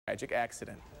tragic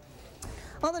accident.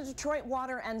 Well, the Detroit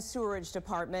Water and Sewerage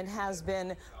Department has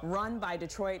been run by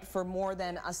Detroit for more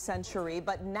than a century,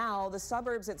 but now the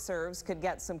suburbs it serves could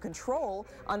get some control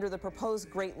under the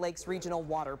proposed Great Lakes Regional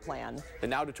Water Plan.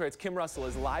 And now Detroit's Kim Russell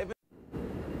is live.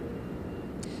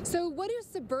 So what do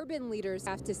suburban leaders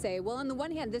have to say? Well, on the one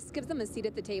hand, this gives them a seat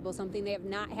at the table, something they have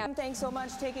not had. Thanks so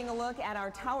much. Taking a look at our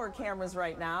tower cameras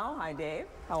right now. Hi, Dave.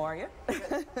 How are you?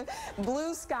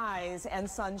 Blue skies and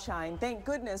sunshine. Thank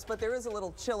goodness, but there is a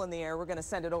little chill in the air. We're going to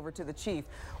send it over to the chief.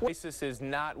 This is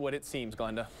not what it seems,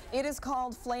 Glenda. It is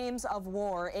called Flames of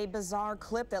War, a bizarre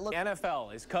clip that looks... The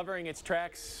NFL is covering its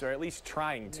tracks, or at least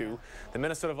trying to. The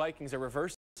Minnesota Vikings are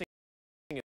reversing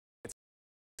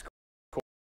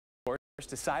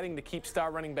deciding to keep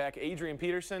star running back Adrian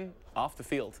Peterson off the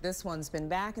field. This one's been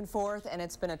back and forth, and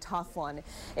it's been a tough one.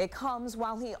 It comes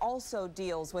while he also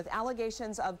deals with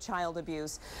allegations of child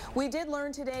abuse. We did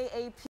learn today a